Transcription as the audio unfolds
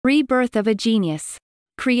Rebirth of a Genius.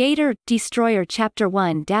 Creator, Destroyer Chapter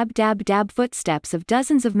 1. Dab dab dab. Footsteps of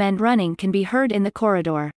dozens of men running can be heard in the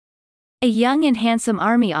corridor. A young and handsome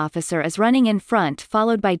army officer is running in front,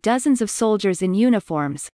 followed by dozens of soldiers in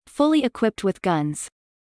uniforms, fully equipped with guns.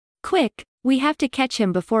 Quick, we have to catch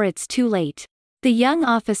him before it's too late. The young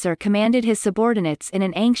officer commanded his subordinates in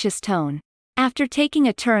an anxious tone. After taking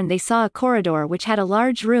a turn, they saw a corridor which had a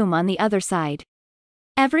large room on the other side.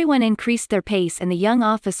 Everyone increased their pace and the young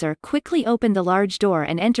officer quickly opened the large door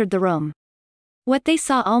and entered the room. What they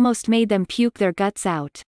saw almost made them puke their guts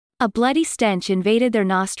out. A bloody stench invaded their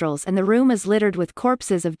nostrils and the room is littered with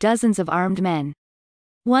corpses of dozens of armed men.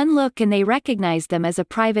 One look and they recognized them as a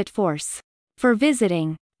private force. For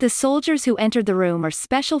visiting, the soldiers who entered the room are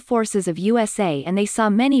Special Forces of USA and they saw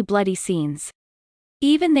many bloody scenes.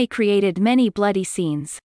 Even they created many bloody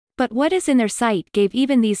scenes. But what is in their sight gave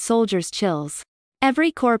even these soldiers chills.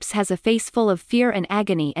 Every corpse has a face full of fear and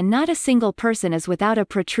agony and not a single person is without a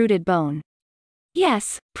protruded bone.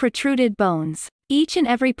 Yes, protruded bones. Each and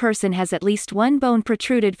every person has at least one bone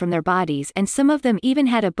protruded from their bodies and some of them even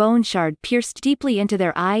had a bone shard pierced deeply into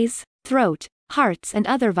their eyes, throat, hearts and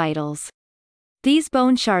other vitals. These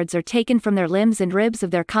bone shards are taken from their limbs and ribs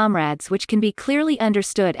of their comrades, which can be clearly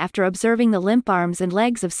understood after observing the limp arms and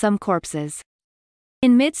legs of some corpses.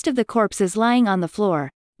 In midst of the corpses lying on the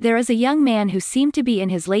floor, there is a young man who seemed to be in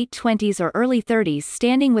his late 20s or early 30s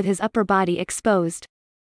standing with his upper body exposed.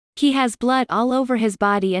 He has blood all over his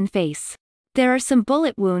body and face. There are some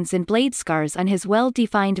bullet wounds and blade scars on his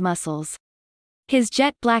well-defined muscles. His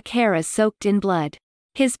jet black hair is soaked in blood.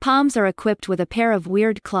 His palms are equipped with a pair of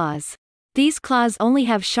weird claws. These claws only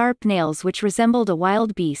have sharp nails which resembled a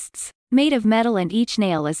wild beast's, made of metal, and each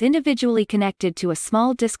nail is individually connected to a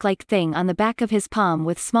small disc-like thing on the back of his palm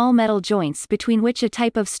with small metal joints between which a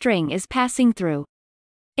type of string is passing through.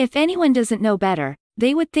 If anyone doesn't know better,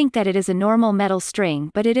 they would think that it is a normal metal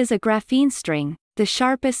string, but it is a graphene string, the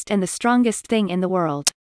sharpest and the strongest thing in the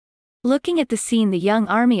world. Looking at the scene, the young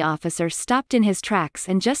army officer stopped in his tracks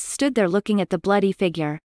and just stood there looking at the bloody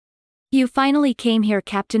figure. "You finally came here,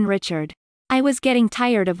 Captain Richard. I was getting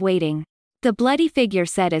tired of waiting," the bloody figure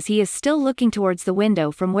said as he is still looking towards the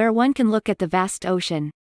window from where one can look at the vast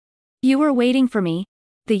ocean. "You were waiting for me?"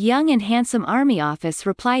 the young and handsome army officer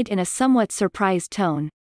replied in a somewhat surprised tone.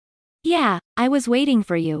 "Yeah, I was waiting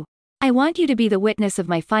for you. I want you to be the witness of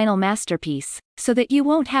my final masterpiece, so that you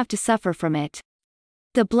won't have to suffer from it."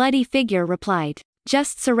 The bloody figure replied.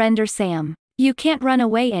 "Just surrender, Sam. You can't run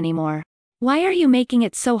away anymore. Why are you making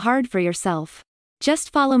it so hard for yourself?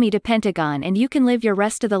 Just follow me to Pentagon and you can live your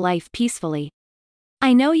rest of the life peacefully.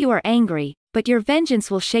 I know you are angry, but your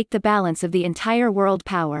vengeance will shake the balance of the entire world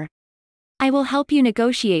power. I will help you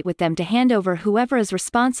negotiate with them to hand over whoever is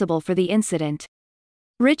responsible for the incident,"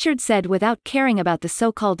 Richard said without caring about the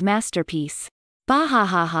so-called masterpiece. "Bah ha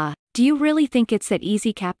ha ha, do you really think it's that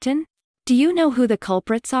easy, Captain? Do you know who the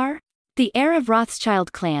culprits are? The heir of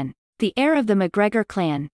Rothschild clan, the heir of the McGregor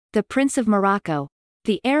clan, the Prince of Morocco,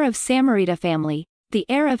 the heir of Samarita family, the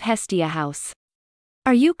heir of Hestia house.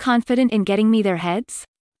 Are you confident in getting me their heads?"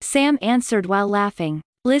 Sam answered while laughing.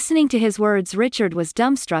 Listening to his words, Richard was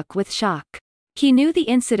dumbstruck with shock. He knew the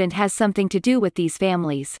incident has something to do with these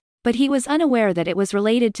families, but he was unaware that it was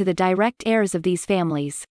related to the direct heirs of these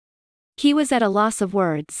families. He was at a loss of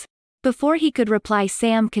words. Before he could reply,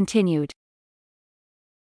 Sam continued.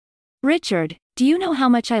 "Richard, do you know how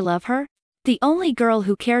much I love her? The only girl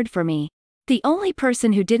who cared for me. The only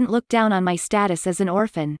person who didn't look down on my status as an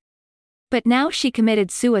orphan. But now she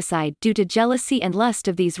committed suicide due to jealousy and lust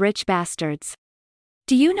of these rich bastards.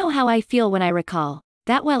 Do you know how I feel when I recall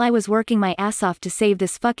that while I was working my ass off to save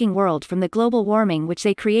this fucking world from the global warming which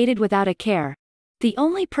they created without a care, the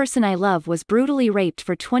only person I love was brutally raped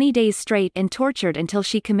for 20 days straight and tortured until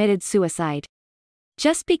she committed suicide.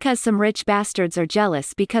 Just because some rich bastards are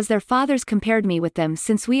jealous because their fathers compared me with them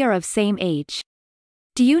since we are of same age.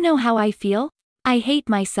 Do you know how I feel? I hate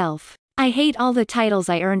myself. I hate all the titles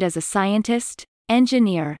I earned as a scientist,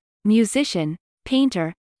 engineer, musician,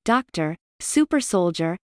 painter, doctor, super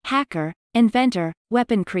soldier, hacker, inventor,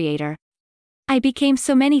 weapon creator. I became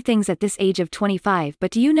so many things at this age of 25,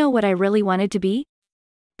 but do you know what I really wanted to be?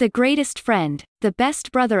 The greatest friend, the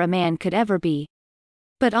best brother a man could ever be.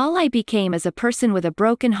 But all I became is a person with a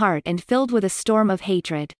broken heart and filled with a storm of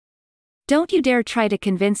hatred. Don't you dare try to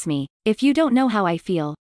convince me, if you don't know how I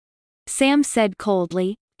feel," Sam said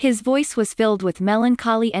coldly. His voice was filled with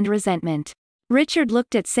melancholy and resentment. Richard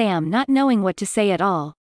looked at Sam, not knowing what to say at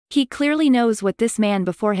all. He clearly knows what this man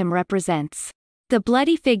before him represents. The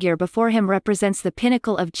bloody figure before him represents the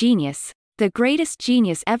pinnacle of genius, the greatest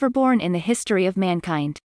genius ever born in the history of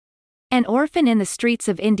mankind. An orphan in the streets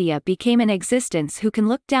of India became an existence who can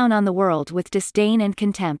look down on the world with disdain and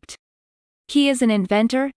contempt. He is an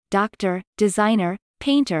inventor, doctor, designer,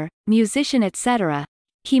 painter, musician, etc.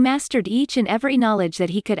 He mastered each and every knowledge that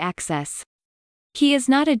he could access. He is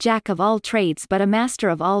not a jack of all trades but a master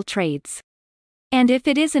of all trades. And if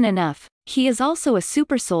it isn't enough, he is also a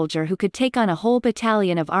super soldier who could take on a whole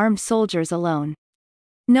battalion of armed soldiers alone.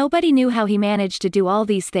 Nobody knew how he managed to do all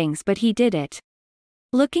these things, but he did it.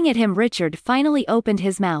 Looking at him, Richard finally opened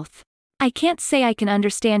his mouth. I can't say I can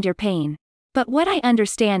understand your pain. But what I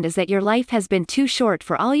understand is that your life has been too short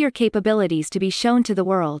for all your capabilities to be shown to the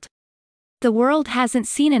world. The world hasn't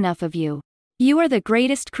seen enough of you. You are the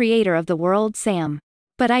greatest creator of the world, Sam.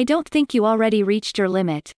 But I don't think you already reached your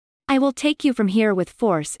limit. I will take you from here with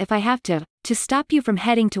force if I have to stop you from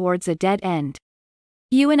heading towards a dead end.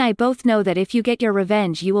 You and I both know that if you get your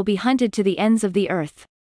revenge you will be hunted to the ends of the earth.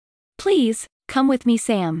 Please, come with me,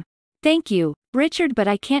 Sam. Thank you, Richard, but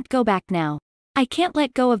I can't go back now. I can't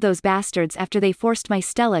let go of those bastards after they forced my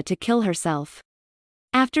Stella to kill herself.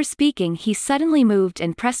 After speaking, he suddenly moved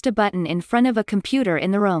and pressed a button in front of a computer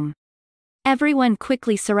in the room. Everyone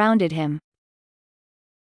quickly surrounded him.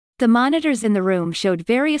 The monitors in the room showed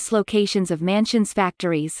various locations of mansions,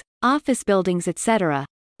 factories, office buildings, etc.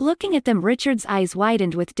 Looking at them, Richard's eyes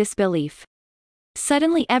widened with disbelief.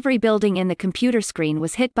 Suddenly every building in the computer screen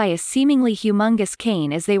was hit by a seemingly humongous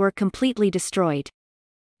cane as they were completely destroyed.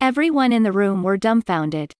 Everyone in the room were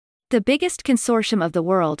dumbfounded. The biggest consortium of the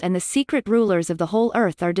world and the secret rulers of the whole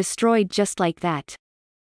earth are destroyed just like that.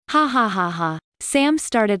 Ha ha ha ha. Sam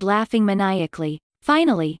started laughing maniacally.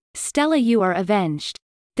 Finally, Stella, you are avenged.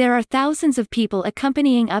 There are thousands of people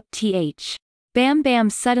accompanying up th. Bam bam.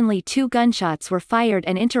 Suddenly 2 gunshots were fired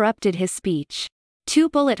and interrupted his speech. 2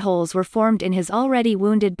 bullet holes were formed in his already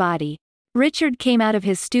wounded body. Richard came out of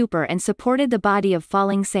his stupor and supported the body of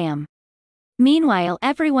falling Sam. Meanwhile,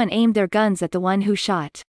 everyone aimed their guns at the one who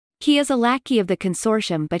shot. He is a lackey of the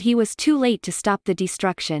consortium, but he was too late to stop the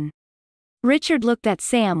destruction. Richard looked at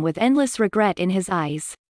Sam with endless regret in his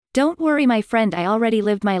eyes. Don't worry, my friend, I already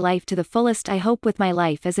lived my life to the fullest. I hope with my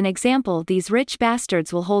life as an example these rich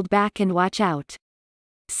bastards will hold back and watch out.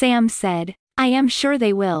 Sam said. I am sure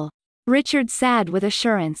they will. Richard said with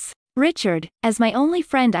assurance. Richard, as my only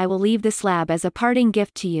friend, I will leave this lab as a parting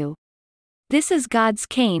gift to you. This is God's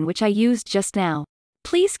cane which I used just now.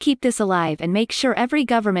 Please keep this alive and make sure every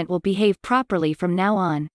government will behave properly from now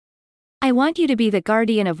on. I want you to be the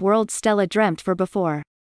guardian of world Stella dreamt for before.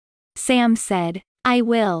 Sam said. I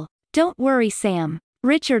will. Don't worry, Sam.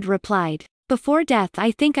 Richard replied. Before death,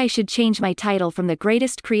 I think I should change my title from the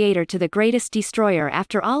greatest creator to the greatest destroyer.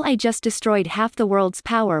 After all, I just destroyed half the world's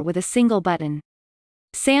power with a single button.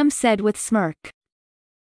 Sam said with smirk.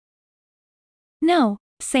 No,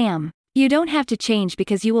 Sam. You don't have to change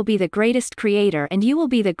because you will be the greatest creator and you will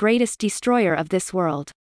be the greatest destroyer of this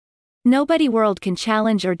world. Nobody world can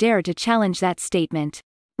challenge or dare to challenge that statement.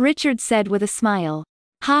 Richard said with a smile.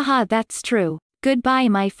 Haha, that's true. Goodbye,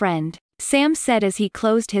 my friend. Sam said as he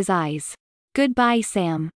closed his eyes. Goodbye,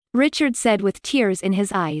 Sam. Richard said with tears in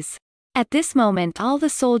his eyes. At this moment all the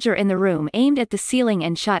soldier in the room aimed at the ceiling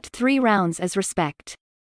and shot 3 rounds as respect.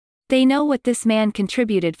 They know what this man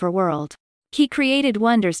contributed for world. He created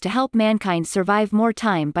wonders to help mankind survive more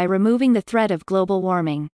time by removing the threat of global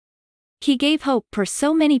warming. He gave hope for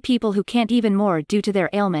so many people who can't even more due to their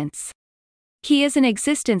ailments. He is an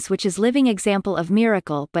existence which is living example of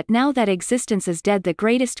miracle, but now that existence is dead, the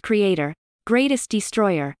greatest creator, greatest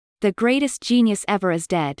destroyer, the greatest genius ever is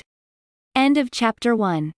dead. End of Chapter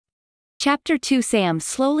 1. Chapter 2. Sam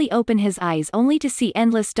slowly opened his eyes only to see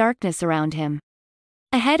endless darkness around him.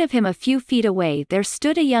 Ahead of him, a few feet away, there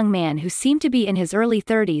stood a young man who seemed to be in his early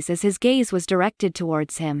 30s as his gaze was directed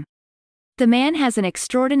towards him. The man has an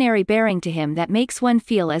extraordinary bearing to him that makes one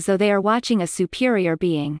feel as though they are watching a superior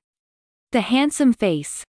being. The handsome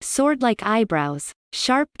face, sword-like eyebrows,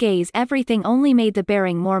 sharp gaze, everything only made the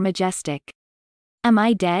bearing more majestic. Am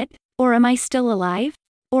I dead? Or am I still alive?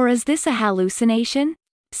 Or is this a hallucination?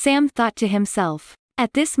 Sam thought to himself.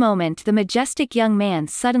 At this moment the majestic young man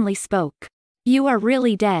suddenly spoke. You are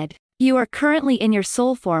really dead. You are currently in your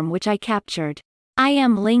soul form which I captured. I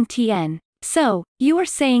am Ling Tian. So, you are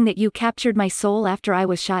saying that you captured my soul after I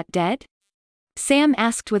was shot dead? Sam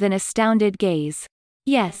asked with an astounded gaze.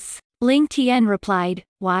 Yes. Ling Tian replied.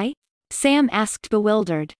 Why? Sam asked,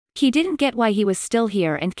 bewildered. He didn't get why he was still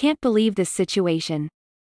here and can't believe this situation.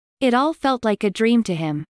 It all felt like a dream to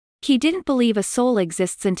him. He didn't believe a soul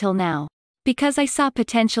exists until now. Because I saw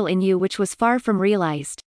potential in you which was far from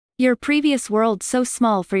realized. Your previous world so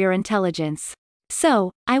small for your intelligence.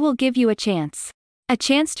 So, I will give you a chance. A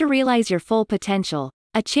chance to realize your full potential.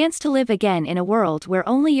 a chance to live again in a world where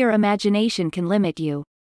only your imagination can limit you.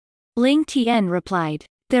 Ling Tian replied,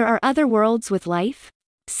 "There are other worlds with life?"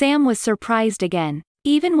 Sam was surprised again.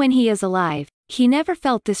 Even when he is alive, he never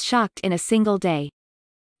felt this shocked in a single day.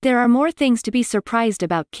 There are more things to be surprised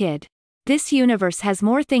about, kid. This universe has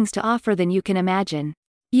more things to offer than you can imagine.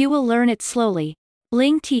 You will learn it slowly.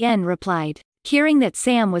 Ling Tian replied, hearing that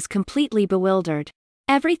Sam was completely bewildered.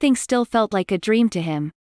 Everything still felt like a dream to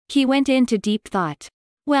him. He went into deep thought.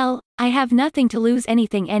 Well, I have nothing to lose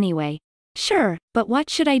anything anyway. Sure, but what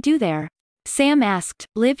should I do there? Sam asked,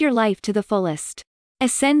 live your life to the fullest.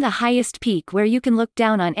 Ascend the highest peak where you can look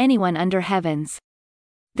down on anyone under heavens.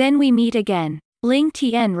 Then we meet again. Ling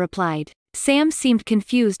Tian replied. Sam seemed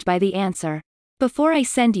confused by the answer. Before I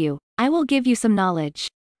send you, I will give you some knowledge.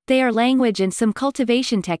 They are language and some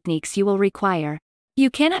cultivation techniques you will require. You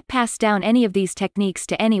cannot pass down any of these techniques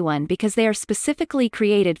to anyone because they are specifically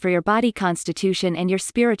created for your body constitution and your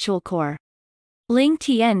spiritual core. Ling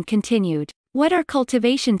Tian continued. What are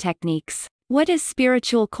cultivation techniques? What is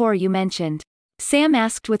spiritual core you mentioned? Sam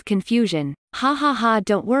asked with confusion. Ha ha ha,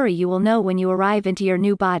 don't worry, you will know when you arrive into your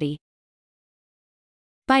new body.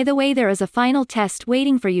 By the way, there is a final test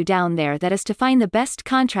waiting for you down there that is to find the best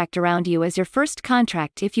contract around you as your first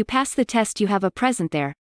contract. If you pass the test, you have a present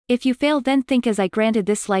there. If you fail, then think as I granted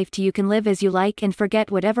this life to you, can live as you like and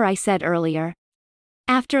forget whatever I said earlier.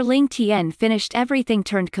 After Ling Tian finished, everything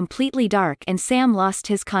turned completely dark and Sam lost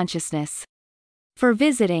his consciousness. For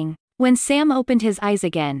visiting. When Sam opened his eyes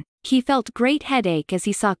again, he felt great headache as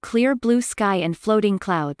he saw clear blue sky and floating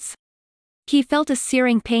clouds. He felt a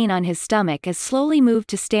searing pain on his stomach as slowly moved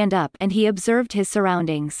to stand up, and he observed his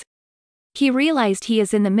surroundings. He realized he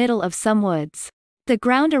is in the middle of some woods. The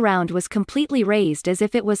ground around was completely raised as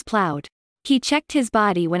if it was plowed. He checked his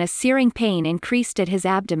body when a searing pain increased at his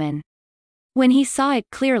abdomen. When he saw it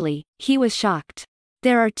clearly, he was shocked.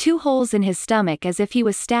 There are 2 holes in his stomach as if he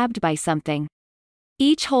was stabbed by something.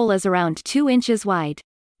 Each hole is around 2 inches wide.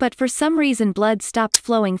 But for some reason blood stopped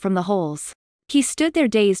flowing from the holes. He stood there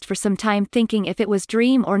dazed for some time, thinking if it was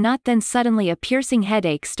dream or not. Then suddenly a piercing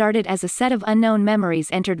headache started as a set of unknown memories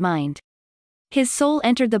entered mind. His soul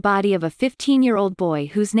entered the body of a 15-year-old boy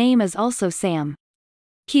whose name is also Sam.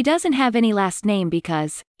 He doesn't have any last name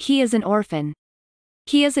because he is an orphan.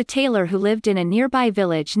 He is a tailor who lived in a nearby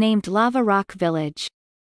village named Lava Rock Village.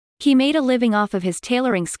 He made a living off of his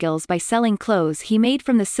tailoring skills by selling clothes he made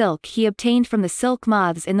from the silk he obtained from the silk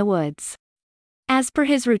moths in the woods. As per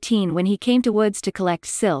his routine, when he came to woods to collect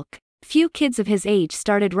silk, few kids of his age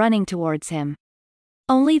started running towards him.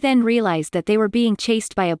 Only then realized that they were being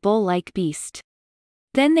chased by a bull-like beast.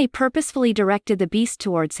 Then they purposefully directed the beast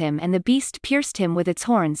towards him, and the beast pierced him with its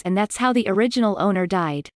horns, and that's how the original owner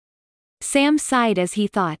died. Sam sighed as he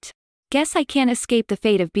thought, guess I can't escape the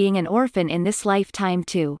fate of being an orphan in this lifetime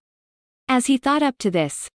too. As he thought up to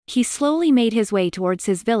this, he slowly made his way towards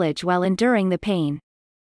his village while enduring the pain.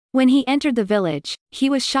 When he entered the village, he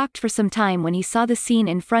was shocked for some time when he saw the scene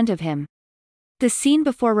in front of him. The scene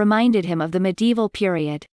before reminded him of the medieval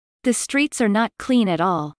period. The streets are not clean at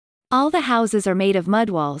all. All the houses are made of mud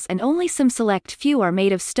walls and only some select few are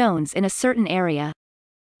made of stones in a certain area.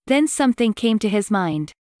 Then something came to his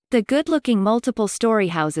mind. The good-looking multiple-story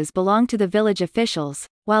houses belong to the village officials,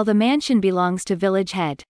 while the mansion belongs to village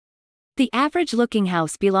head. The average-looking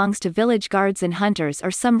house belongs to village guards and hunters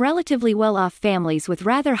or some relatively well-off families with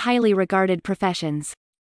rather highly regarded professions.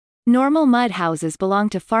 Normal mud houses belong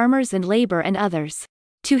to farmers and labor and others.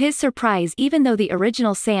 To his surprise, even though the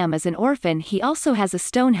original Sam is an orphan, he also has a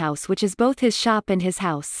stone house which is both his shop and his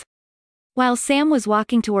house. While Sam was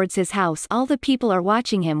walking towards his house, all the people are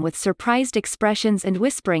watching him with surprised expressions and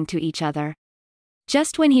whispering to each other.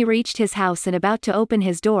 Just when he reached his house and about to open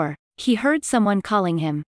his door, he heard someone calling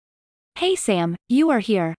him. Hey Sam, you are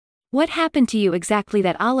here. What happened to you exactly?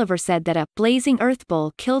 That Oliver said that a blazing earth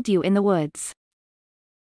bull killed you in the woods.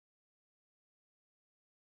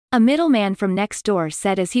 A middleman from next door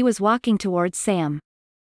said as he was walking towards Sam.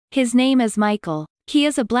 His name is Michael. He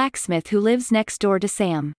is a blacksmith who lives next door to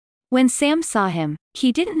Sam. When Sam saw him,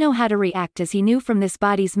 he didn't know how to react as he knew from this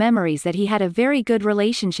body's memories that he had a very good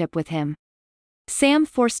relationship with him. Sam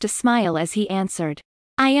forced a smile as he answered.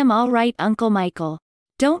 I am all right, Uncle Michael.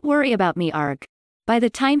 Don't worry about me, Arg. By the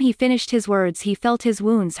time he finished his words, he felt his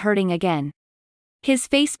wounds hurting again. His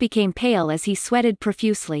face became pale as he sweated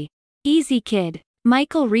profusely. Easy, kid.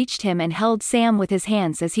 Michael reached him and held Sam with his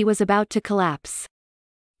hands as he was about to collapse.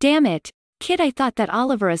 Damn it, kid, I thought that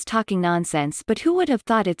Oliver is talking nonsense, but who would have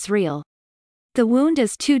thought it's real? The wound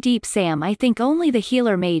is too deep, Sam. I think only the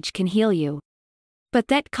healer mage can heal you. But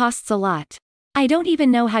that costs a lot. I don't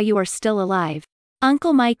even know how you are still alive.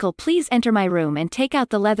 Uncle Michael, please enter my room and take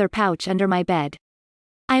out the leather pouch under my bed.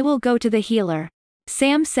 I will go to the healer.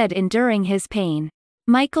 Sam said, enduring his pain.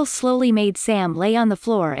 Michael slowly made Sam lay on the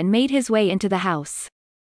floor and made his way into the house.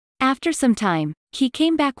 After some time, he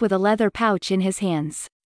came back with a leather pouch in his hands.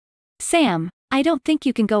 Sam, I don't think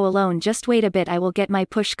you can go alone, just wait a bit, I will get my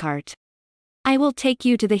pushcart. I will take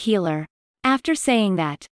you to the healer. After saying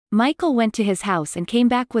that, Michael went to his house and came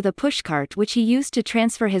back with a pushcart which he used to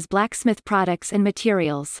transfer his blacksmith products and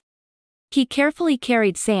materials. He carefully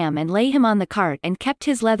carried Sam and lay him on the cart and kept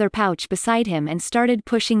his leather pouch beside him and started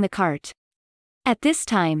pushing the cart. At this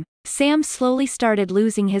time, Sam slowly started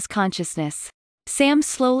losing his consciousness. Sam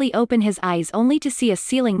slowly opened his eyes only to see a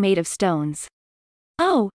ceiling made of stones.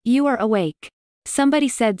 Oh, you are awake. Somebody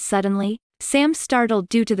said suddenly. Sam startled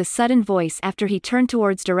due to the sudden voice. After he turned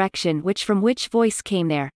towards direction from which voice came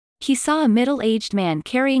there, he saw a middle-aged man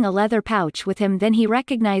carrying a leather pouch with him. Then he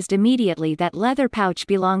recognized immediately that leather pouch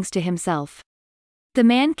belongs to himself. The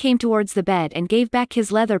man came towards the bed and gave back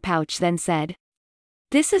his leather pouch, then said,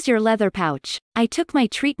 "This is your leather pouch. I took my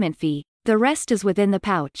treatment fee, the rest is within the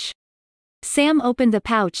pouch." Sam opened the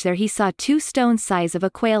pouch. There he saw 2 stones size of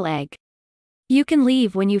a quail egg. "You can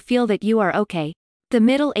leave when you feel that you are okay," the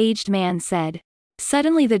middle-aged man said.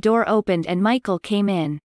 Suddenly the door opened and Michael came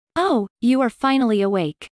in. "Oh, you are finally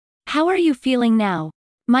awake. How are you feeling now?"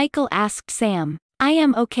 Michael asked Sam. "I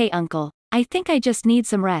am okay, uncle. I think I just need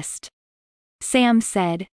some rest." Sam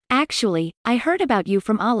said, "Actually, I heard about you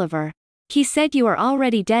from Oliver. He said you are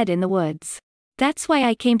already dead in the woods. That's why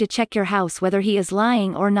I came to check your house whether he is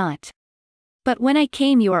lying or not. But when I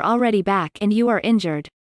came you are already back and you are injured.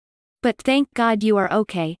 But thank God you are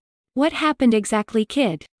okay." "What happened exactly,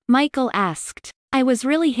 kid?" Michael asked. "I was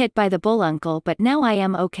really hit by the bull, uncle, but now I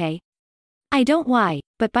am okay. I don't why,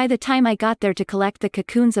 but by the time I got there to collect the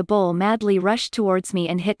cocoons a bull madly rushed towards me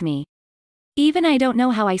and hit me. Even I don't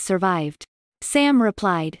know how I survived." Sam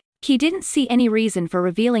replied. He didn't see any reason for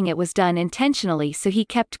revealing it was done intentionally, so he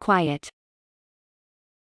kept quiet.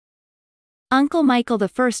 "Uncle Michael the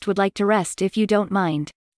First would like to rest if you don't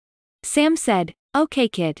mind." Sam said, "Okay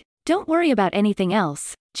kid, don't worry about anything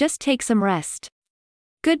else, just take some rest.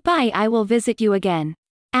 Goodbye, I will visit you again."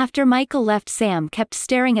 After Michael left, Sam kept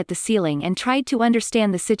staring at the ceiling and tried to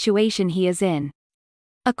understand the situation he is in.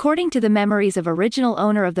 According to the memories of original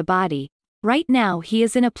owner of the body, right now he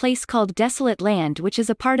is in a place called Desolate Land, which is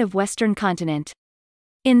a part of Western continent.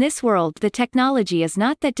 In this world the technology is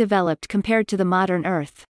not that developed compared to the modern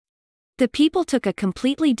Earth. The people took a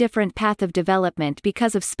completely different path of development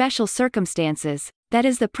because of special circumstances, that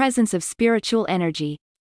is the presence of spiritual energy.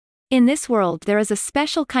 In this world there is a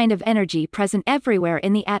special kind of energy present everywhere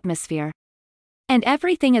in the atmosphere. And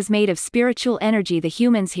everything is made of spiritual energy. The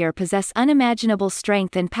humans here possess unimaginable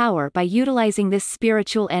strength and power by utilizing this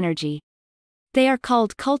spiritual energy. They are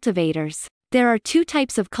called cultivators. There are 2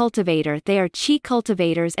 types of cultivator, they are chi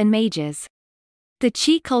cultivators and mages. The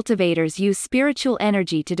chi cultivators use spiritual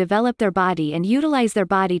energy to develop their body and utilize their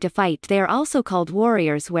body to fight. They are also called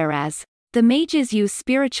warriors, whereas the mages use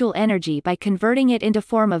spiritual energy by converting it into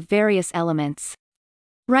form of various elements.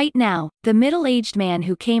 Right now, the middle-aged man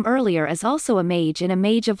who came earlier is also a mage and a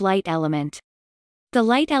mage of light element. The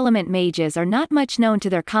light element mages are not much known to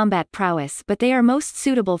their combat prowess, but they are most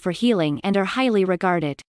suitable for healing and are highly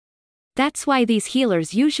regarded. That's why these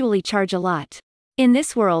healers usually charge a lot. In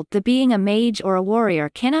this world, the being a mage or a warrior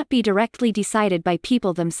cannot be directly decided by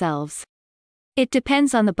people themselves. It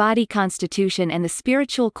depends on the body constitution and the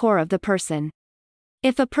spiritual core of the person.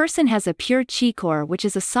 If a person has a pure chi core which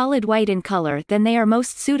is a solid white in color, then they are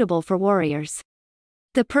most suitable for warriors.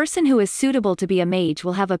 The person who is suitable to be a mage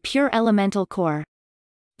will have a pure elemental core.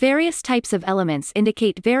 Various types of elements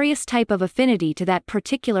indicate various type of affinity to that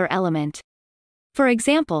particular element. For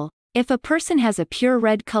example, if a person has a pure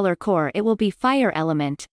red color core, it will be fire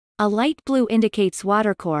element, a light blue indicates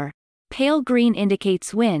water core, pale green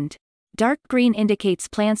indicates wind, dark green indicates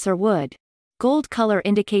plants or wood, gold color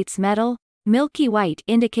indicates metal, milky white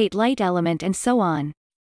indicate light element, and so on.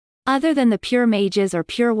 Other than the pure mages or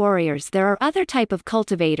pure warriors, there are other type of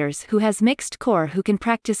cultivators who has mixed core who can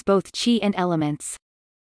practice both chi and elements.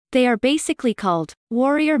 They are basically called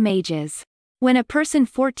warrior mages. When a person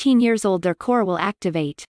 14 years old, their core will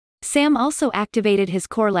activate. Sam also activated his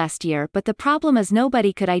core last year, but the problem is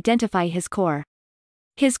nobody could identify his core.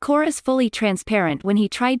 His core is fully transparent. When he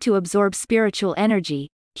tried to absorb spiritual energy,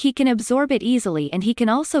 he can absorb it easily and he can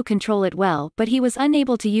also control it well, but he was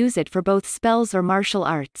unable to use it for both spells or martial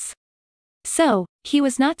arts. So, he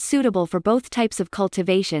was not suitable for both types of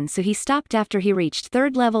cultivation, so he stopped after he reached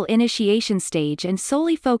 3rd level initiation stage and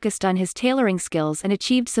solely focused on his tailoring skills and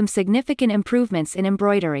achieved some significant improvements in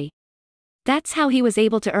embroidery. That's how he was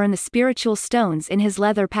able to earn the spiritual stones in his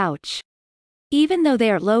leather pouch. Even though they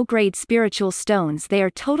are low-grade spiritual stones, they are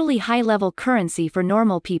totally high-level currency for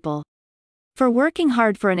normal people. For working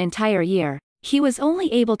hard for an entire year, he was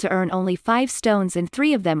only able to earn only 5 stones, and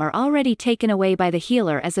 3 of them are already taken away by the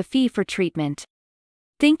healer as a fee for treatment.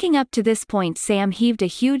 Thinking up to this point, Sam heaved a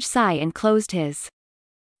huge sigh and closed his.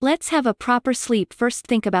 Let's have a proper sleep first,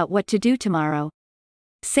 think about what to do tomorrow.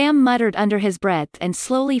 Sam muttered under his breath and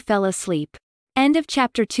slowly fell asleep. End of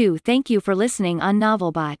chapter 2. Thank you for listening on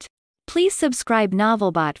Novelbot. Please subscribe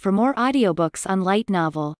Novelbot for more audiobooks on light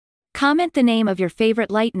novel. Comment the name of your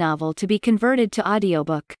favorite light novel to be converted to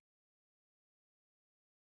audiobook.